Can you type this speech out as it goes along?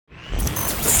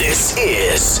This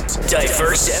is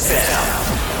Diverse FM.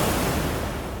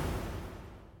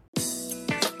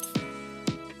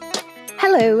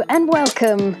 Hello and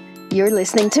welcome. You're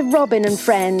listening to Robin and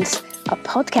Friends, a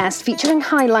podcast featuring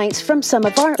highlights from some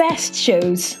of our best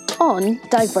shows on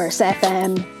Diverse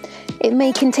FM. It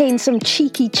may contain some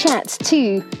cheeky chats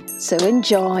too, so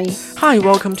enjoy. Hi,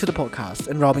 welcome to the podcast.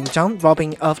 And Robin Zhang,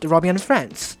 Robin of the Robin and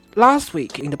Friends. Last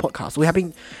week in the podcast, we have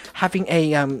been having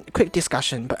a quick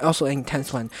discussion, but also an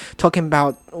intense one, talking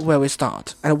about where we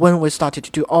start and when we started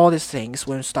to do all these things,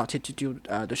 when we started to do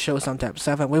the shows on Diverse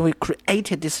 7, when we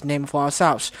created this name for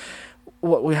ourselves,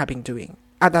 what we have been doing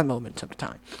at that moment of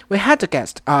time. We had a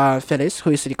guest, Phyllis,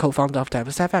 who is the co-founder of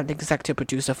Diverse 7 and the executive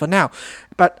producer for now.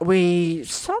 But we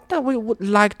thought that we would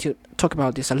like to talk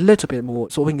about this a little bit more,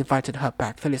 so we invited her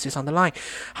back. Phyllis is on the line.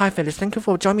 Hi, Phyllis. Thank you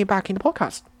for joining me back in the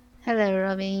podcast. Hello,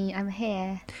 Robin. I'm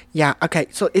here. Yeah, okay.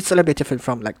 So it's a little bit different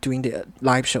from like doing the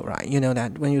live show, right? You know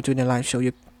that when you're doing a live show,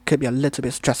 you could be a little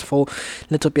bit stressful, a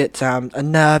little bit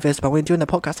nervous. But when you're doing the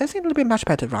podcast, it's a little bit much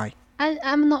better, right?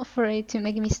 I'm not afraid to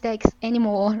make mistakes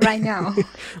anymore right now.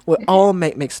 We all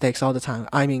make mistakes all the time.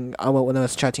 I mean, when I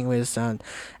was chatting with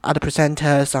other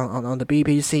presenters on the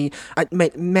BBC, I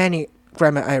made many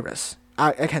grammar errors.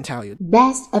 I can tell you.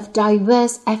 Best of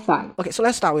Diverse FM. Okay, so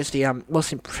let's start with the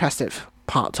most impressive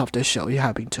part of the show you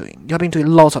have been doing. You have been doing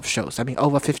lots of shows. I mean,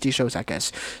 over 50 shows, I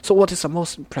guess. So what is the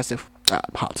most impressive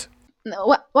part?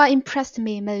 What impressed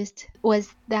me most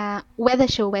was that where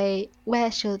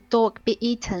should dog be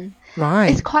eaten? Right.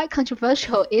 It's quite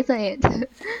controversial, isn't it?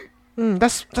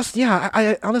 That's yeah,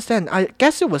 I understand. I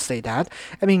guess you would say that.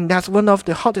 I mean, that's one of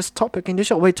the hottest topic in the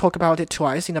show. We talk about it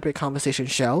twice in the Big Conversation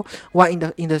show.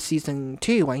 One in the season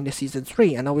 2, one in the season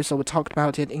 3, and also we talked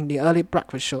about it in the early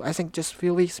breakfast show. I think just a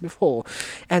few weeks before,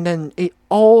 and then it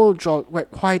all drew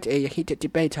quite a heated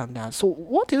debate on that. So,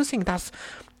 what do you think that's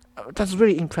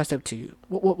really impressive to you?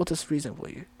 What is the reason for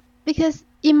you? Because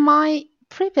in my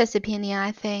previous opinion,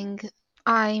 I think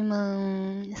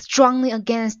I'm strongly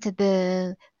against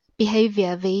the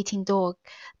behavior of eating dog,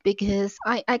 because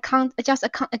I can't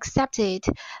accept it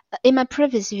in my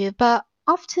previous view. But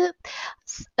after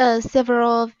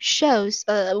several shows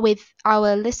with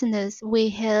our listeners, we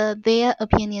hear their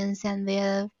opinions and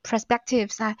their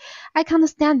perspectives. I can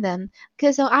understand them,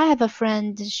 because I have a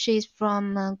friend, she's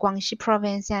from Guangxi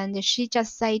province, and she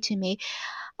just said to me,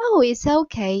 "Oh, it's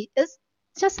okay. It's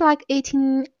just like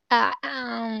eating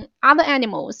other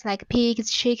animals like pigs,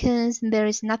 chickens. There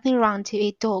is nothing wrong to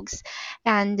eat dogs,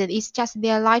 and it's just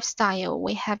their lifestyle.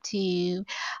 We have to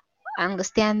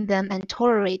understand them and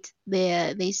tolerate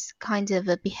this kind of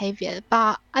behavior."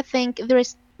 But I think there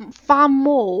is far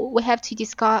more we have to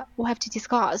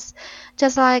discuss,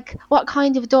 just like what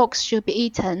kind of dogs should be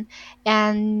eaten,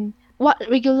 and what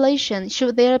regulation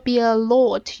should there be a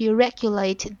law to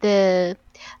regulate the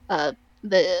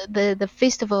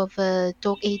festival of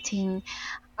dog eating.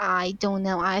 I don't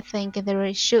know. I think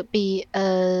there should be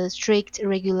a strict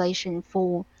regulation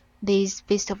for this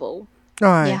festival.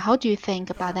 Right. Yeah, how do you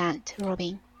think about that,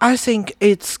 Robin? I think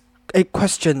it's a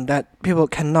question that people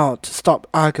cannot stop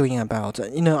arguing about.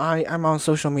 You know, I'm on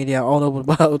social media all over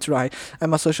the world, right?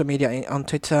 I'm on social media on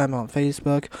Twitter, I'm on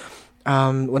Facebook.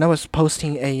 When I was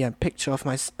posting a picture of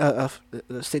of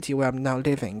the city where I'm now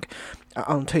living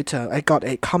on Twitter, I got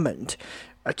a comment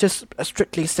just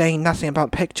strictly saying nothing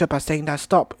about picture, but saying that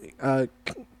stop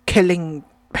killing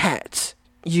pets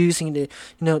using the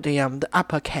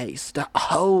uppercase, the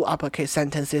whole uppercase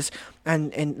sentences,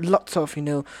 and lots of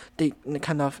the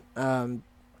kind of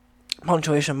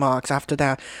punctuation marks after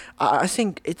that. I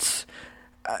think it's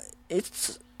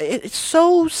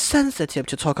so sensitive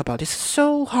to talk about. It's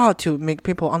so hard to make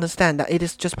people understand that it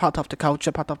is just part of the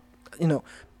culture, part of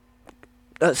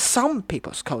some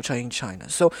people's culture in China.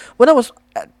 So when I was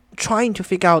trying to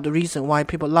figure out the reason why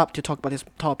people love to talk about these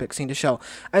topics in the show,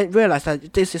 I realized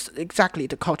that this is exactly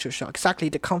the culture shock, exactly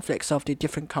the conflicts of the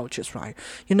different cultures, right?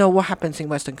 You know what happens in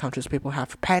Western countries? People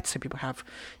have pets, and people have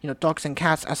dogs and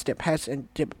cats as their pets, and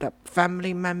the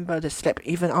family member, they sleep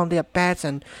even on their beds,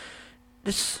 and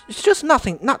it's just not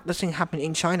the thing happening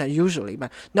in China usually.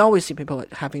 But now we see people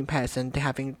having pets and they're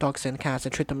having dogs and cats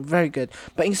and treat them very good.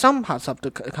 But in some parts of the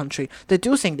country, they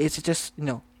do think it's just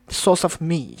source of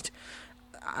meat.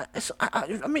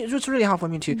 I mean, it's really hard for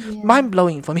me to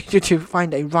mind-blowing for me to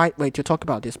find a right way to talk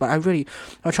about this. But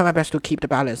I'll try my best to keep the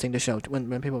balance in the show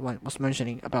when people was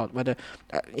mentioning about whether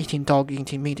eating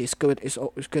meat is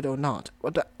good or not.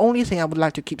 But the only thing I would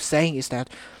like to keep saying is that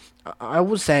I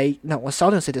would say, I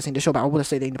seldom say this in the show, but I would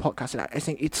say that in the podcast, that I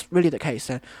think it's really the case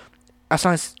that as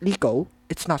long as legal,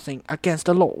 it's nothing against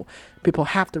the law. People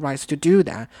have the rights to do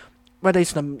that. whether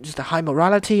it's just the high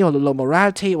morality or the low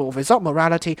morality or without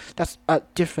morality, that's a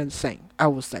different thing. I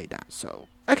will say that. So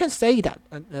I can say that,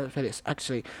 Phyllis,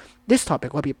 actually, this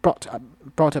topic will be brought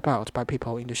about by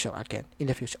people in the show again in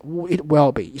the future. It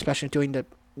will be, especially during the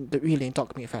Yulin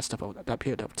Dog Meat Festival, that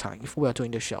period of time, if we're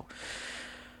doing the show.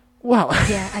 Wow.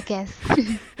 Yeah, I guess.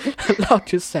 A lot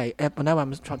to say. Whenever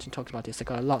I'm trying to talk about this, I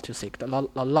got a lot to say, a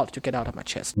lot to get out of my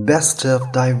chest. Best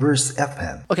of Diverse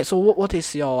FM. Okay, so what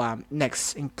is your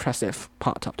next impressive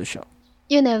part of the show?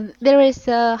 There is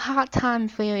a hard time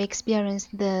for you to experience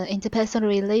the interpersonal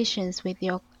relations with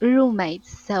your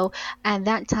roommates. So at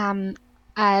that time,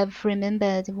 I've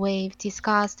remembered we've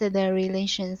discussed the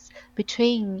relations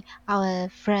between our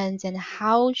friends and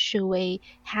how should we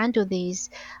handle this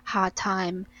hard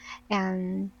time.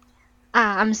 And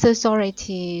I'm so sorry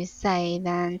to say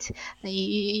that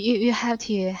you have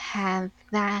to have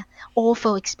that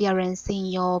awful experience in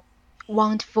your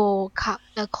wonderful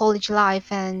college life,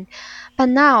 but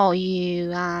now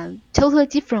you are totally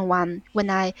different one when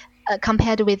I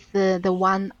compared with the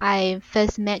one I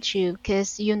first met you,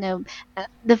 because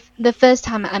the first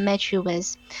time I met you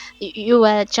was you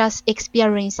were just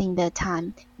experiencing the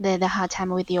hard time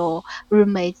with your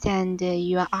roommates, and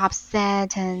you are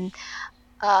upset and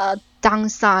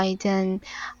downside, and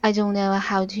I don't know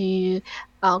how to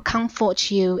comfort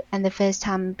you and the first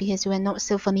time because we are not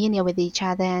so familiar with each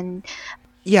other. And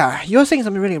yeah, you're saying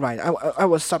something really right. I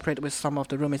was separated with some of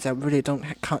the roommates that really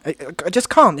I just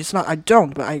can't. It's not I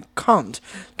don't, but I can't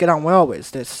get on well with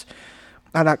this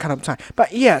at that kind of time.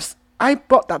 But yes, I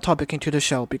brought that topic into the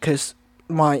show because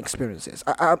my experiences.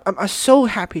 I'm so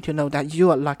happy to know that you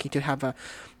are lucky to have a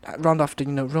round of the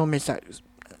roommates that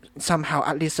somehow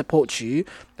at least support you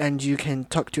and you can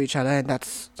talk to each other, and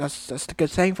that's the good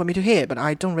thing for me to hear. But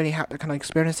I don't really have that kind of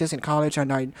experiences in college,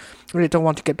 and I really don't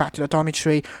want to get back to the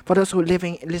dormitory. For those who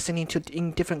listening to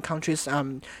in different countries,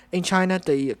 in China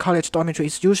the college dormitory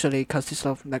is usually consists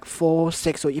of like 4,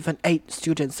 6 or even 8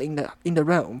 students in the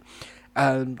room.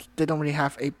 They don't really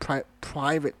have a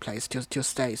private place to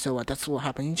stay, so that's what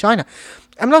happened in China.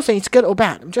 I'm not saying it's good or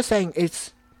bad, I'm just saying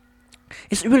it's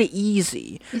really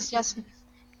easy. It's just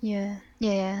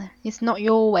yeah, it's not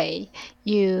your way.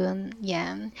 You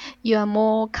are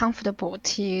more comfortable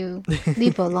to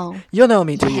live alone. You know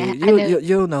me, do Yeah, you?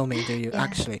 You know me, do you? Yeah.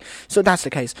 Actually, so that's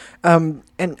the case. And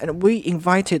we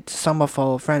invited some of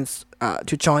our friends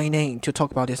to join in to talk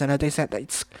about this, and they said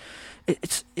that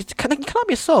it cannot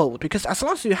be solved, because as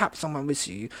long as you have someone with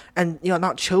you and you're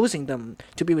not choosing them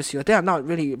to be with you, they are not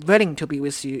really willing to be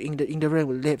with you in the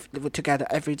room, live together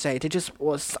every day. They just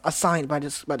was assigned by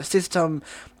the system,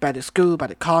 by the school, by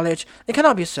the college. It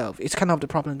cannot be solved. It's kind of the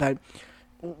problem that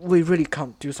we really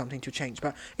can't do something to change.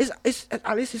 But it's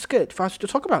at least it's good for us to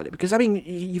talk about it, because I mean,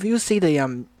 if you see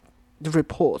the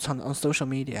reports on social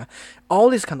media, all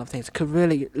these kind of things could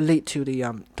really lead to the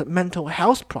mental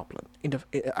health problem in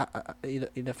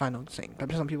the final thing.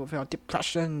 But some people feel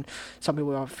depression, some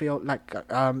people feel like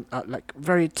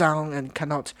very down and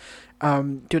cannot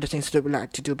do the things they would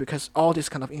like to do, because all this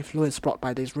kind of influence brought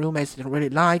by these roommates they don't really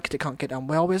like, they can't get on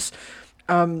well with.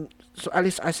 So at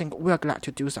least I think we're glad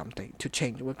to do something to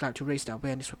change. We're glad to raise the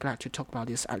awareness. We're glad to talk about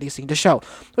this, at least in the show.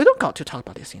 We don't got to talk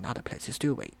about this in other places,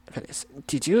 do we, Phyllis?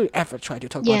 Did you ever try to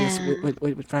talk about this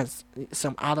with friends in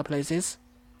some other places?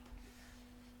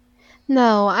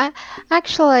 No, I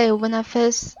actually, when I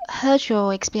first heard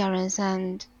your experience,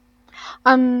 and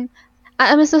I'm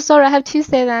so sorry. I have to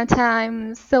say that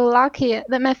I'm so lucky.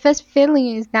 That my first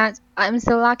feeling is that I'm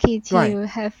so lucky to Right.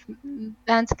 have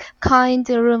that kind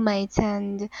roommate,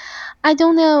 and I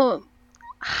don't know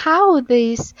how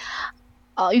this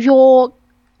your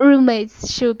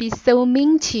roommates should be so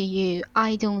mean to you.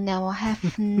 I don't know. I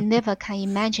have never can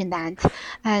imagine that,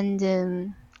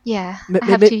 and yeah, I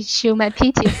have to show my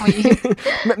pity for you.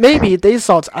 Maybe they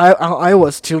thought I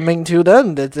was too mean to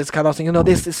them. This kind of thing,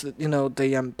 this is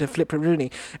the flip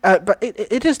Rooney. But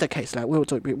it is the case. Like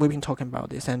we've been talking about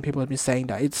this, and people have been saying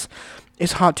that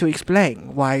it's hard to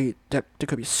explain why that they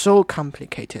could be so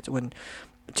complicated when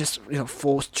just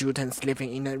 4 students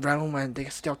living in a room and they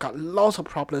still got lots of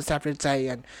problems every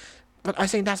day. But I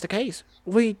think that's the case.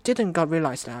 We didn't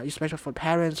realize that, especially for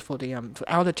parents, for the for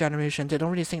elder generation, they don't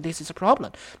really think this is a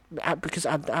problem, because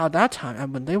at that time,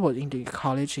 and when they were in the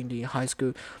college, in the high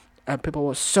school, people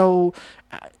were so,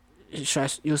 should I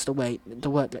use the word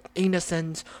like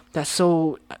innocent, they're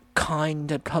so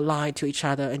kind and polite to each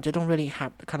other, and they don't really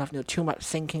have kind of too much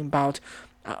thinking about.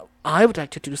 I would like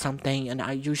to do something,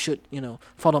 and you should,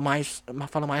 follow my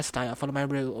style, follow my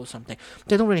rule or something.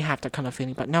 They don't really have that kind of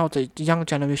feeling. But now the young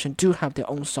generation do have their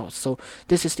own thoughts. So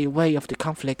this is the way of the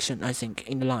confliction, I think,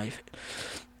 in life.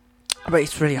 But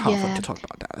it's really hard Yeah. to talk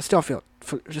about that. I still feel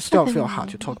hard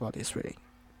to talk about this, really.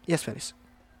 Yes, Felix.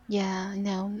 Yeah,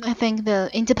 no, I think the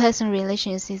interpersonal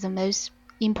relations is the most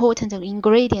important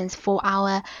ingredients for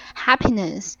our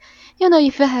happiness. You know,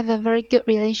 if you have a very good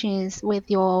relations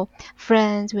with your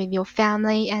friends, with your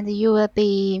family, and you will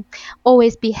be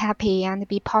always be happy and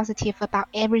be positive about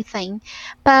everything.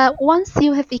 But once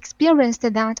you have experienced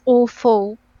that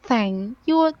awful thing,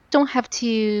 you don't have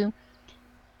to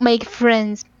make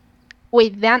friends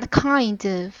with that kind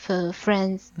of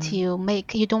friends to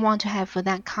make. You don't want to have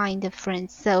that kind of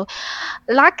friends. So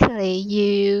luckily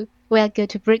you will go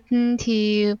to Britain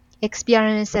to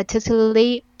experience a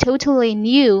totally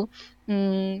new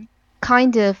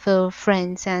kind of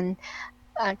friends, and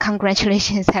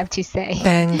congratulations, have to say.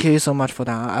 Thank you so much for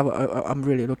that. I'm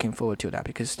really looking forward to that,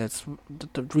 because that's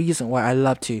the reason why I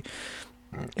love to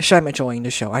share my joy in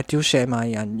the show. I do share my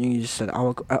news that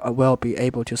I will be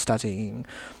able to study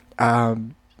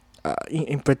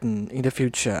in Britain in the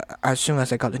future as soon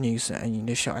as I got the news in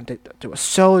the show, and they were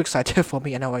so excited for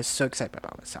me, and I was so excited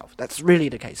about myself. That's really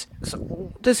the case.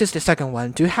 So this is the second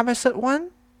one. Do you have a third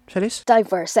one, Felice?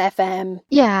 Diverse FM.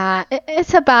 Yeah,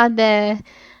 it's about the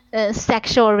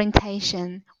sexual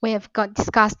orientation. We have got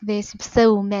discussed this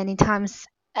so many times,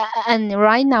 and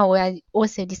right now we are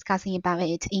also discussing about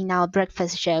it in our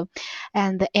breakfast show,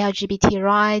 and the LGBT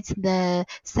rights, the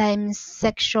same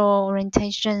sexual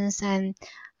orientations, and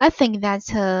I think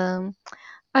that's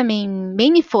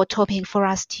meaningful topic for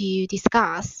us to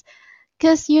discuss,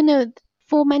 because you know,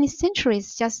 for many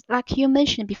centuries, just like you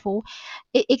mentioned before,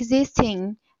 it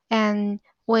existing, and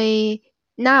right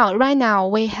now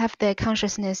we have the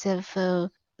consciousness of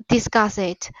discuss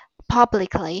it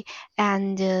publicly,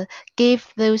 and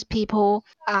give those people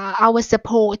our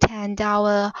support and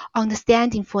our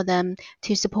understanding for them,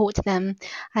 to support them.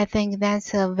 I think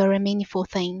that's a very meaningful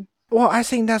thing. Well, I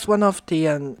think that's one of the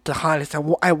highlights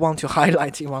I want to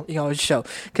highlight in our show,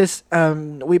 because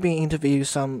we've been interviewing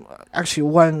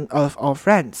one of the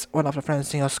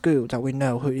friends in our school that we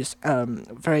know, who is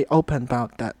very open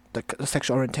about that the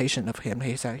sexual orientation of him.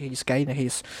 He's gay, and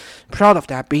he's proud of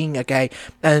that, being a gay,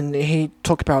 and he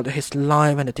talked about his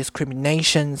life and the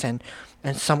discriminations and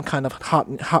some kind of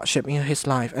hardship in his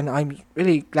life. And I'm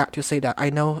really glad to say that I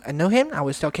know him. I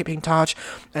will still keep in touch,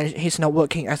 and he's now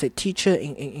working as a teacher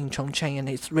in Chongqing, and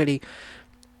it's really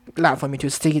glad for me to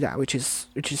see that, which is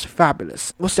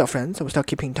fabulous. We're still friends, and we're still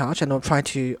keeping in touch, and I'll try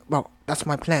to, that's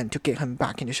my plan, to get him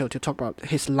back in the show to talk about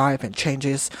his life and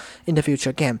changes in the future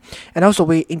again. And also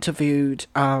we interviewed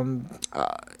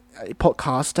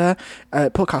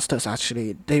podcasters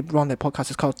actually. They run a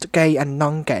podcast. It's called Gay and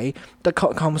Non-Gay. The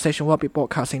conversation will be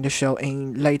broadcasting the show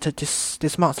in later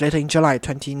this month, later in July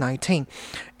 2019,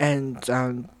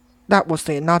 and that was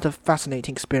another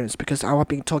fascinating experience, because I have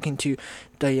been talking to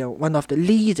the one of the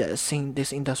leaders in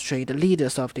this industry, the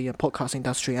leaders of the podcast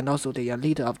industry, and also the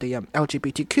leader of the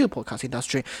LGBTQ podcast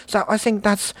industry. So I think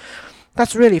that's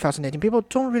really fascinating. People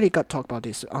don't really talk about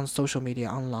this on social media,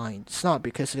 online. It's not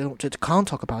because they can't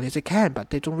talk about it. They can, but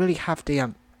they don't really have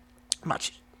the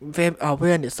much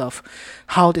awareness of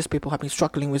how these people have been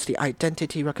struggling with the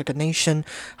identity recognition,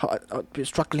 how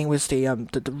struggling with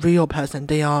the real person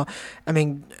they are. I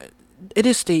mean, it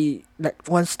is the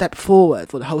one step forward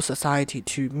for the whole society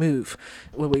to move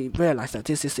when we realize that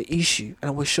this is the issue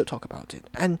and we should talk about it.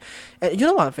 And you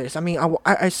know what, Felix? I mean,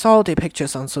 I saw the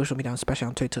pictures on social media, especially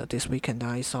on Twitter this weekend.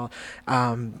 I saw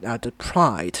the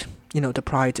Pride. You know, the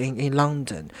Pride in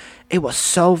London. It was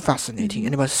so fascinating,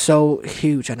 and it was so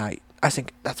huge, and I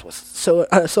think that was so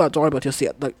adorable to see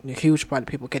a huge Pride of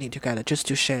people getting together just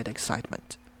to share the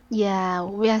excitement. Yeah,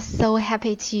 we are so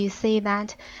happy to see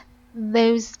that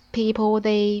those people,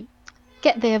 they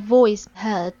get their voice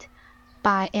heard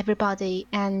by everybody,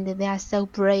 and they are so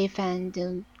brave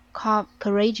and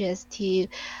courageous to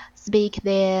speak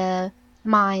their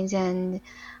minds, and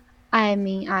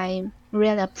I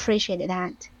really appreciate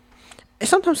that.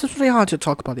 Sometimes it's really hard to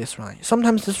talk about this, right?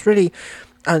 Sometimes it's really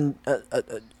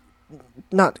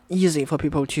not easy for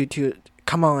people to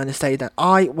come on and say that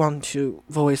I want to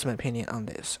voice my opinion on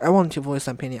this. I want to voice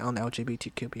my opinion on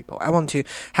LGBTQ people. I want to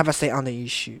have a say on the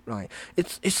issue, right?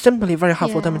 It's simply very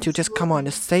hard for them to just come on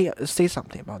and say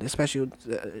something about it, especially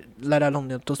let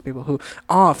alone those people who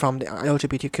are from the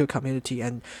LGBTQ community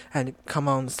and come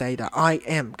on and say that I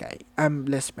am gay, I'm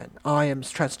lesbian, I am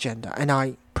transgender, and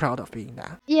I'm proud of being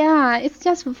that. Yeah, it's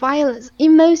just violence.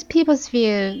 In most people's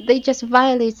view, they just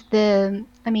violate the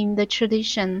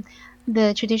tradition,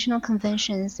 the traditional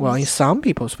conventions. Well, in some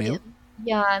people's view.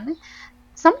 Yeah,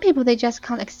 some people, they just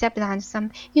can't accept that.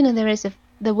 Some, there is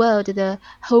the word, the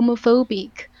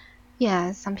homophobic.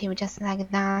 Yeah, some people just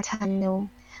like that. I know,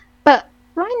 but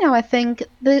right now I think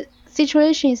the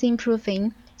situation is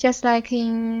improving. Just like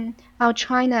in our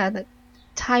China,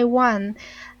 Taiwan,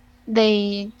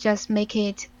 they just make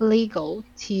it legal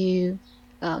to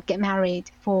get married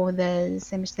for the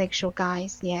same-sexual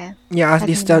guys. Yeah. Yeah, at I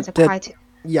least think that's that quite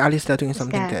yeah, at least they're doing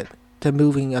something step. good. They're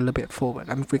moving a little bit forward.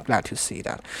 I'm really glad to see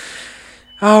that.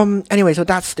 Anyway, so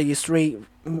that's the three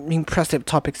impressive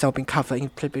topics that have been covered in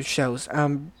previous shows.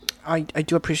 I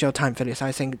do appreciate your time, Phyllis.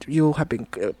 I think you have been,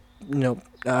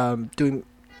 doing,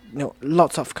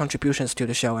 lots of contributions to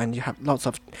the show, and you have lots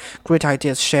of great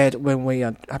ideas shared when we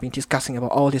have been discussing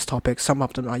about all these topics. Some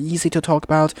of them are easy to talk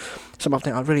about, some of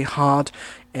them are really hard,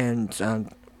 and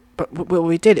but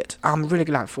we did it. I'm really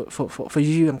glad for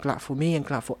you. I'm glad for me. I'm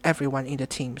glad for everyone in the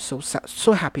team.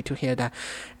 So happy to hear that.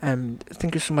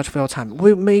 Thank you so much for your time.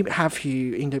 We may have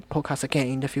you in the podcast again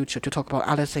in the future to talk about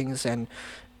other things and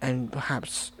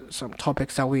perhaps some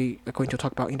topics that we are going to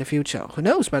talk about in the future. Who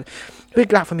knows? But really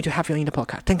glad for me to have you in the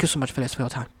podcast. Thank you so much, Phyllis, for your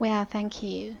time. Well, thank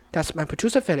you. That's my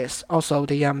producer, Phyllis, also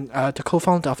the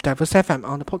co-founder of Diverse FM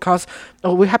on the podcast.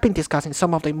 We have been discussing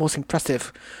some of the most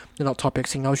impressive,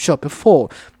 topics in our show before.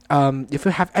 If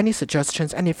you have any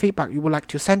suggestions, any feedback you would like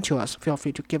to send to us, feel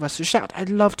free to give us a shout. I'd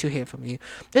love to hear from you.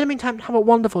 In the meantime, have a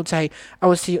wonderful day. I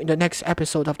will see you in the next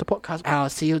episode of the podcast. I'll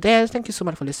see you there. Thank you so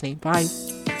much for listening. Bye.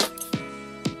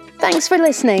 Thanks for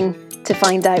listening. To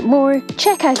find out more,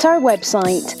 check out our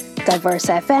website,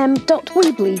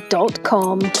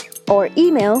 diversefm.weebly.com, or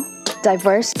email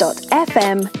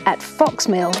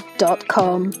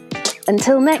diverse.fm@foxmail.com.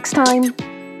 Until next time.